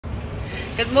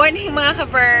Good morning mga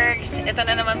kaberks! Ito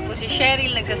na naman po si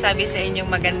Cheryl, nagsasabi sa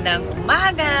inyong magandang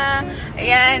umaga.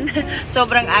 Ayan,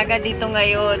 sobrang aga dito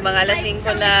ngayon, mga alas 5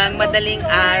 ng madaling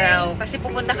araw. Kasi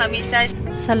pupunta kami sa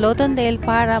Lotondale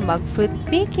para mag-fruit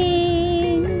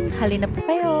picking. Halina po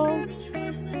kayo!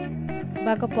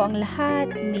 Bago po ang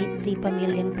lahat, meet the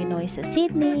pamilyang Pinoy sa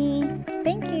Sydney.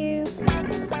 Thank you!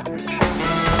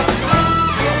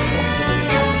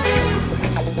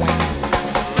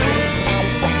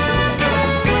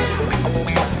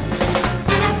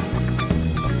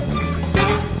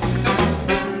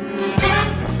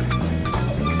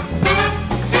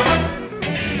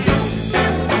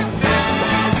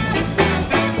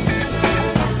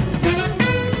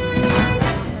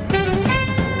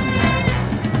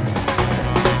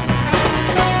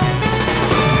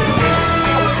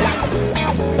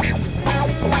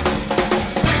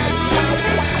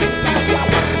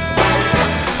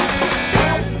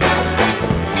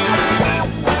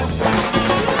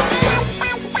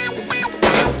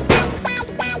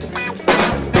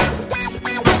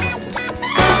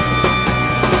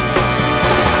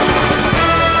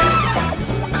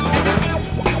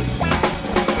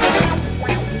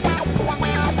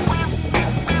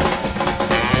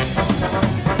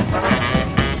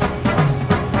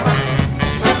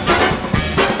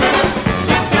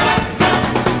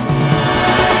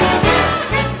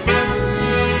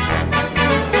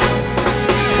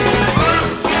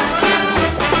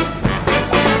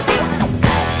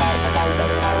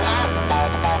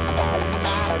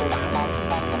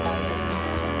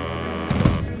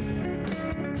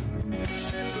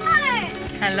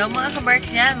 Hello mga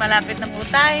kaberks yan, malapit na po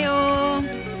tayo.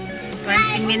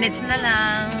 20 minutes na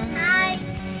lang. Hi!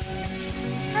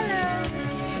 Hello!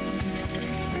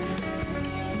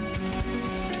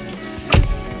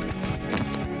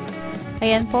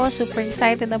 Ayan po, super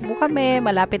excited na po kami.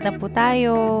 Malapit na po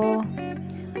tayo.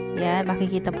 Yan,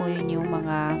 makikita po yun yung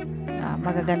mga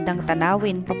magagandang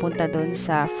tanawin papunta doon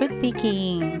sa fruit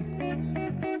picking.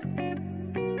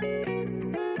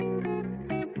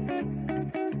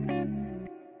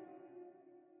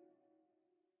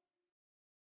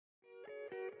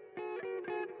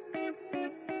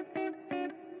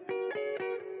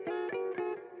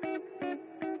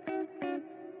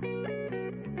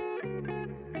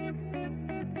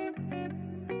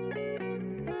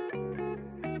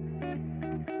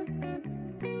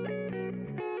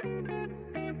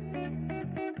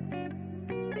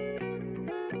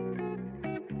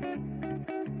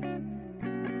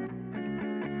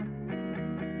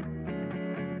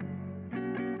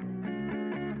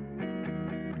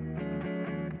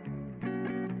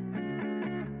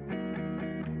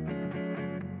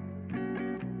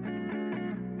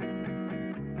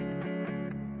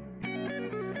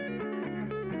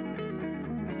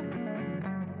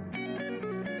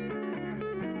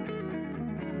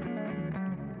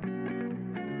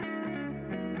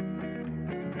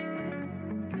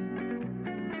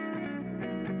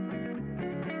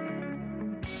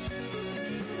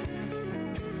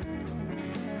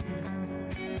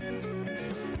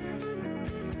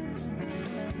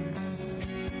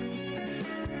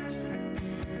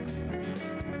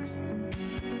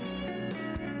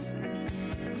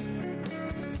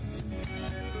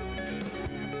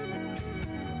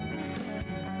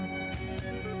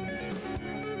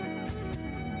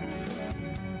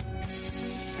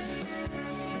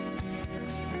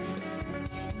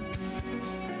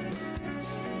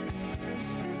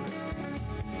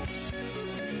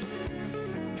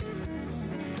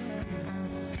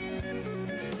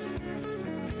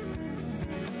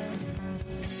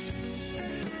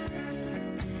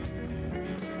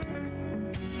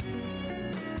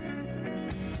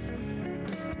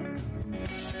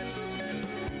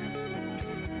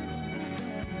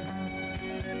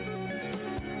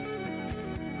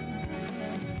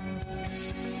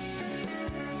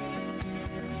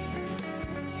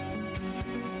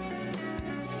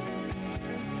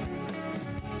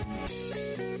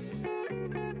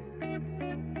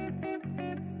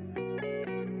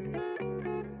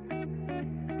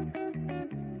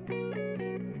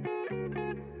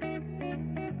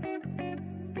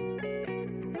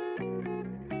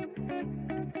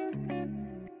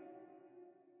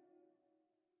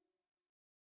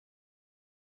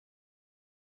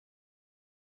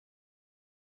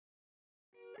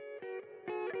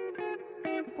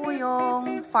 Po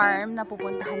yung farm na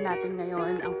pupuntahan natin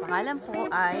ngayon. Ang pangalan po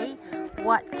ay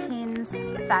Watkins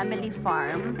Family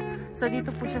Farm. So dito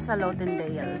po siya sa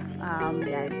Lotondale.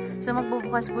 Yan. So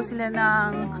magbubukas po sila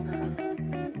ng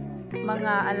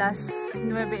mga alas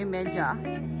 9:30.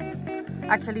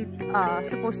 Actually,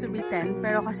 supposed to be 10.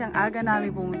 Pero kasi ang aga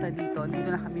namin pumunta dito. Dito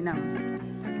na kami ng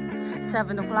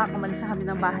 7 o'clock. Umalis na kami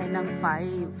ng bahay ng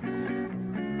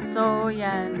 5. So,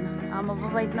 yan.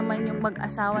 Mababait naman yung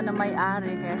mag-asawa na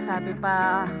may-ari. Kaya sabi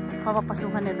pa,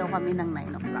 papapasukan na daw kami ng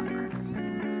 9 o'clock.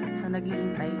 So,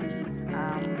 naghihintay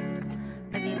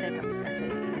kami kasi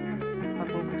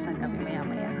magbubuksan kami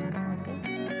maya-maya. Okay?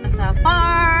 Sa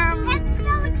farm! That's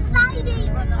so exciting!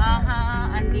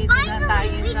 Aha, andito na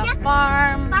tayo sa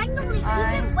farm. Finally,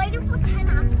 we've been waiting for 10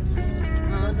 hours.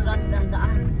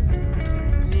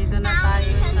 Dito na tayo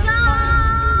sa Go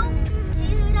farm. to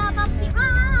the bumpy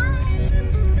ride.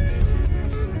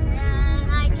 And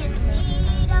I can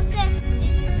see the pit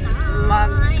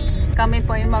inside. Kami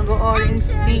po ay mag-orange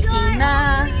speaking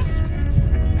na.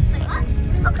 Wait, what?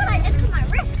 How could I enter my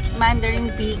wrist?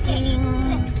 Mandarin speaking.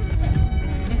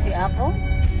 Did you see apple?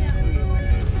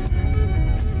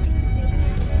 It's a baby.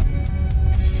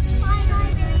 Bye,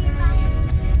 bye, baby. Bye.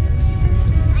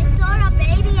 I saw a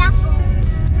baby apple.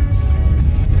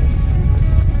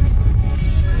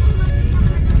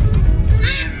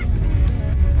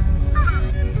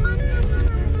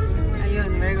 Ayun,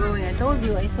 we're going. I told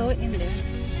you, I saw it in there.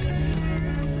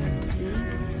 See?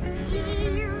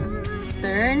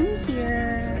 Turn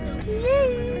here.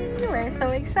 Yay! We're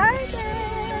so excited.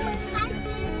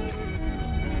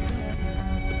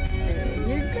 There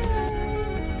you go.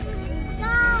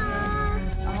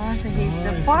 Oh, so here's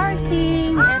the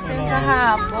parking. Ito yung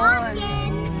kahapon.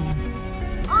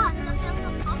 Oh, so here's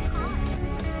the popcorn.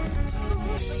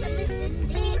 Oh, but I missed it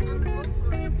there.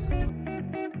 Popcorn.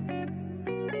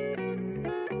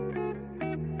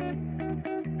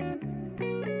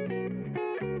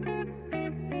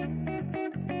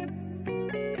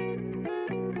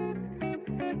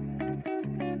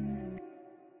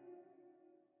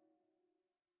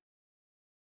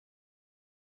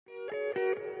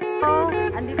 So,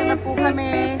 andito na po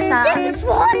kami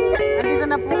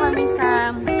sa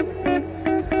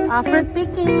fruit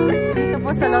picking dito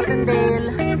po sa Lottondale.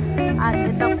 At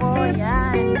ito po,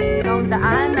 yan, itong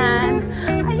daanan.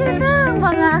 Ayun na,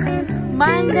 mga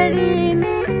Mandarin.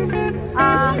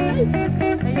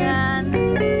 Ayan.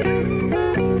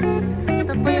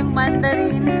 Ito po yung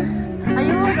Mandarin.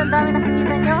 Ayun, ang dami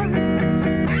nakikita nyo.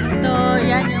 Ito,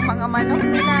 yan yung mga manok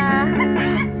nila.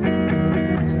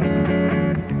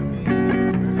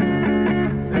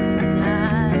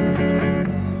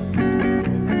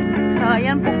 So,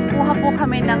 ayan po, kukuha po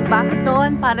kami ng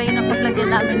baton para yun ang paglagyan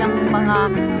namin ng mga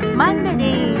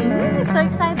Mandarin. So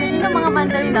excited. Yun ang mga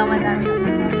Mandarin naman namin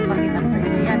yung pakita ko sa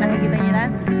inyo. Yan, nakikita nyo na,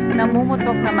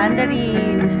 namumutok na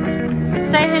Mandarin.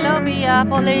 Say hello, Bia,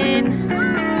 Pauline.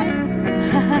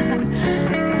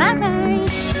 Nanay.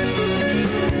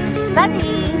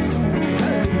 Daddy.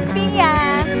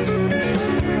 Bia.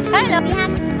 Hello. We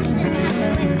have to do this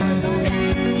halfway.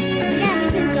 And then we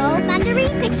can go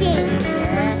Mandarin picking.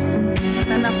 Yes.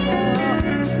 Ito na po.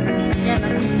 Yan,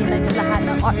 nakikita nyo lahat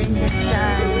ng oranges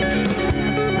dyan.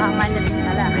 Mandarin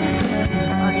pala.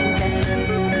 Oranges.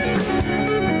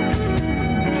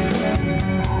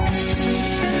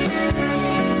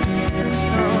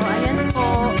 So, ayan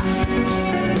po.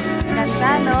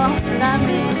 Ganda, no?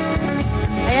 Dami.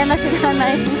 Ayan na si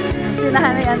nanay. Si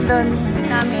nanay andun.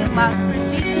 Naming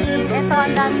mag-picking. Ito,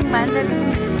 ang daming Mandarin.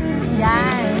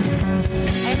 Yan.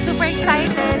 Ay, super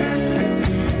excited.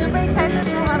 Super excited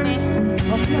po kami.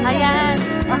 Ayan.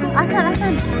 Oh, asan?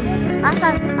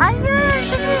 Ayan.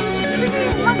 Sige.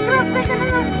 Mag-grab ka na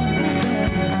lang.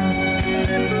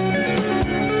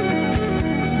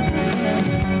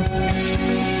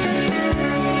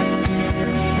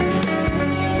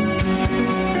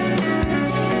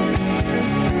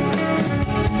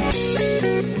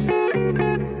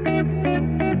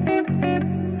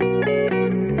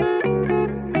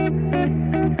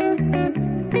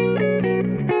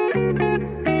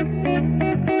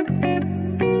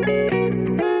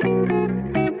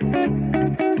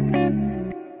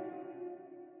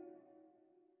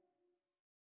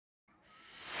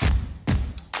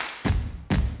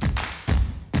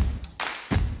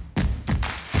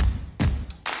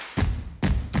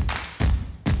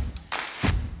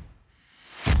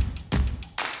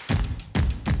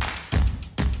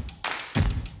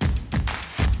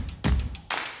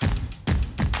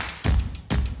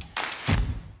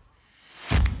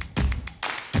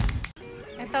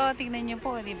 Ito, tingnan nyo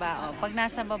po, di ba? O, pag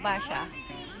nasa baba siya,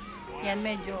 yan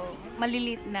medyo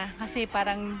malilit na kasi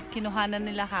parang kinuhanan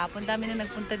nila kahapon. Dami na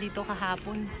nagpunta dito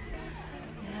kahapon.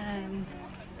 Yan.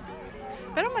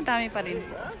 Pero madami pa rin.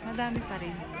 Madami pa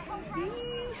rin.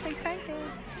 So excited.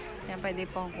 Yan, pwede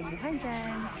po akong kumuha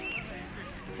dyan.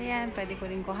 Ayan, pwede ko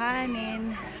rin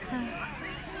kuhanin.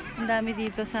 Ang dami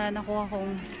dito sa nakuha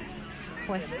kong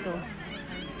pwesto.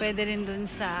 Pwede rin dun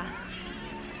sa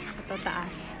ito,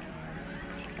 taas.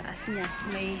 Taas niya.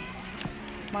 May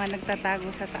mga nagtatago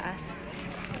sa taas.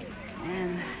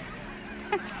 Ayan.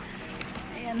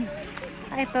 Ayan.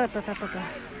 Ay, ito.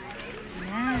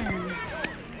 Ayan.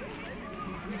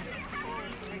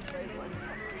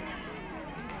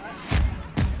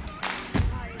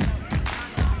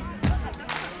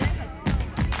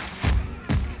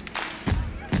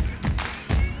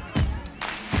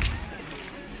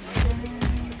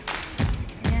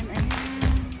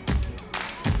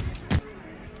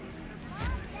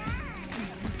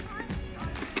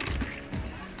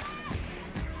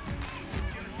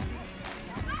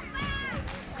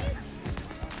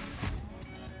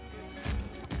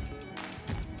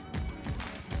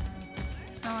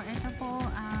 So, ito po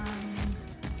ang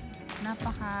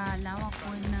napakalawak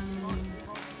po ng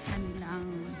kanilang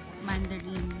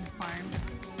Mandarin farm.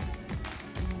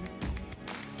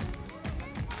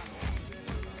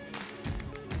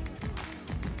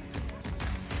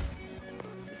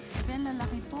 Ayan,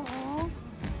 lalaki po, oh.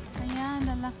 Ayan,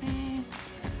 lalaki.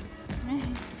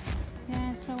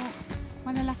 Yeah, so,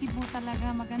 malalaki po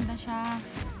talaga. Maganda siya.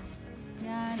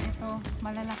 Yan, ito.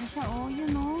 Malalaki siya, oh.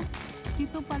 Yun, oh.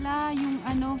 Dito pala yung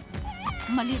ano,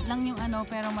 maliit lang yung ano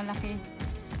pero malaki.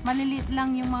 Maliliit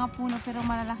lang yung mga puno pero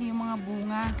malalaki yung mga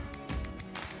bunga.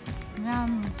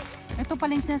 Yan. Ito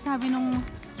pala yung sinasabi nung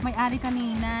may-ari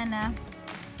kanina na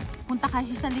punta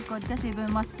kasi sa likod kasi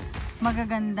doon mas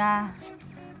magaganda.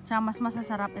 Tsaka mas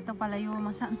masasarap. Ito pala yung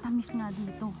ang tamis nga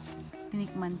dito.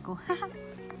 Tinikman ko.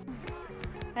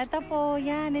 Ito po,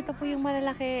 yan. Ito po yung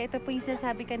malalaki. Ito po yung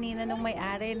sinasabi kanina nung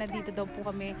may-ari na dito daw po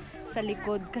kami sa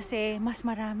likod kasi mas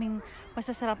maraming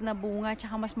masasarap na bunga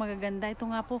tsaka mas magaganda. Ito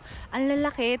nga po, ang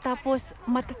lalaki tapos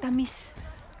matatamis.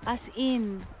 As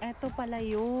in, ito pala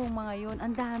yung mga yun.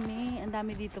 Ang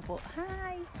dami dito po.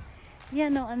 Hi!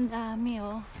 Yan o, ang dami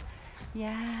o.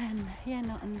 Yan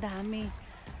o, ang dami.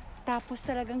 Tapos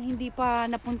talagang hindi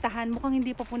pa napuntahan. Mukhang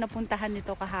hindi pa po napuntahan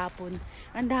nito kahapon.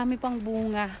 Ang dami pang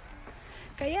bunga.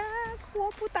 Kaya, kuha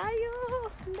po tayo.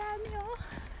 Ang dami, oh.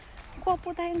 Kuha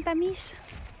po tayong tamis.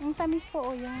 Ang tamis po,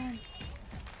 oh, yan.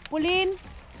 Pulin.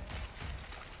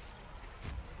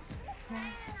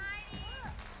 Yan.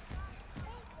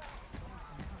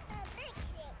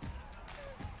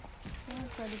 Yan,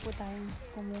 pwede po tayong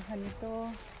kumuha nito.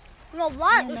 No,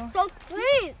 what? Yan, It's so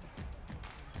sweet.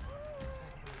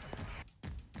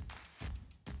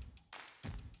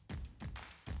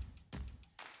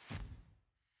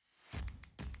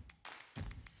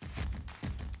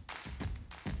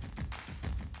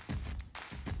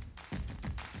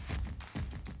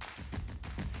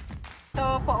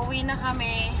 So, pauwi na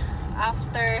kami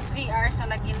after 3 hours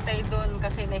na naghintay doon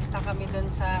kasi na-stuck kami doon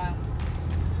sa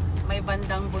may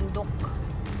bandang bundok.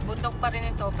 Bundok pa rin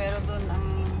ito pero doon ang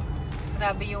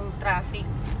grabe yung traffic.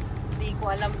 Hindi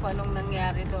ko alam kung anong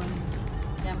nangyari doon.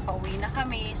 Yan, pauwi na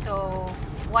kami. So,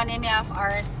 1.5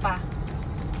 hours pa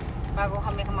bago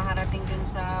kami makarating doon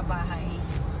sa bahay.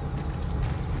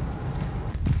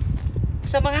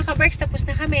 So mga kaberks, tapos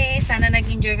na kami. Sana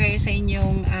nag-enjoy kayo sa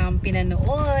inyong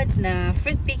pinanood na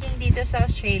fruit picking dito sa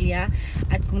Australia.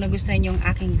 At kung nagustuhan yung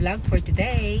aking vlog for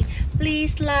today,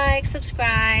 please like,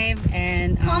 subscribe,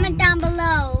 and Comment down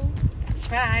below.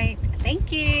 That's right.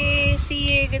 Thank you.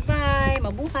 See you. Goodbye.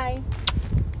 Mabuhay.